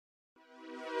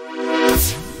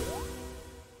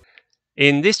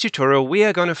In this tutorial, we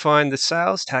are going to find the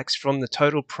sales tax from the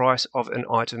total price of an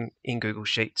item in Google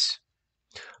Sheets.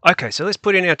 Okay, so let's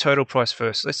put in our total price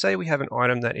first. Let's say we have an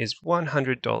item that is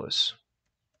 $100.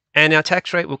 And our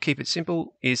tax rate, we'll keep it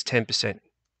simple, is 10%.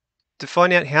 To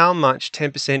find out how much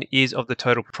 10% is of the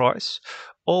total price,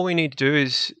 all we need to do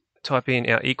is type in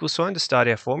our equal sign to start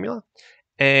our formula.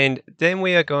 And then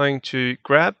we are going to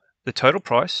grab the total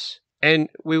price and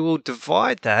we will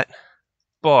divide that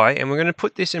by, and we're going to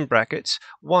put this in brackets,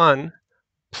 1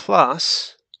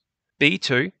 plus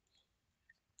B2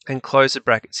 and close the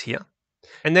brackets here.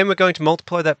 And then we're going to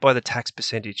multiply that by the tax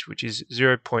percentage, which is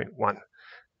 0.1.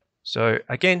 So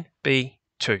again,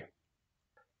 B2.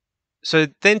 So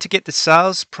then to get the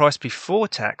sales price before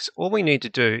tax, all we need to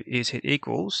do is hit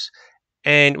equals,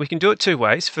 and we can do it two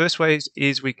ways. First way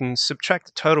is we can subtract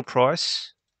the total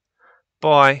price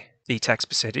by the tax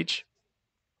percentage,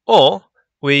 or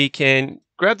we can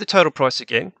grab the total price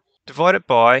again, divide it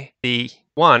by the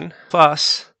 1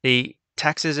 plus the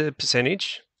tax as a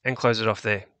percentage, and close it off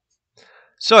there.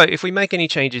 So if we make any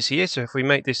changes here, so if we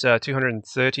make this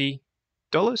 $230,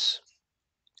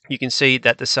 you can see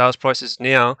that the sales price is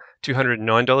now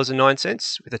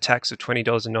 $209.09 with a tax of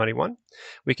 $20.91.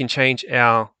 We can change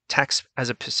our tax as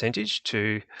a percentage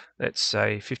to, let's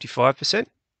say, 55%.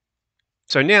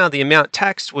 So now the amount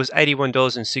taxed was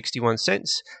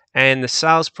 $81.61 and the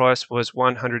sales price was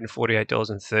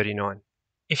 $148.39.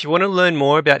 If you want to learn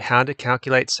more about how to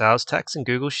calculate sales tax in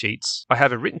Google Sheets, I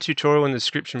have a written tutorial in the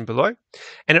description below,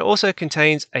 and it also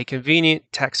contains a convenient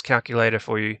tax calculator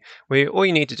for you, where all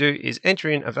you need to do is enter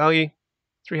in a value,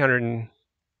 $330,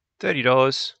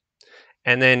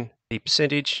 and then the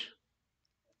percentage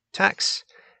tax,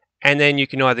 and then you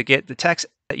can either get the tax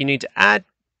that you need to add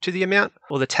to the amount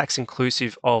or the tax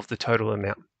inclusive of the total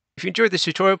amount. If you enjoyed this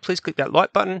tutorial, please click that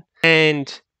like button,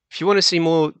 and if you want to see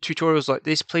more tutorials like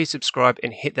this, please subscribe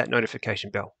and hit that notification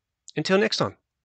bell. Until next time.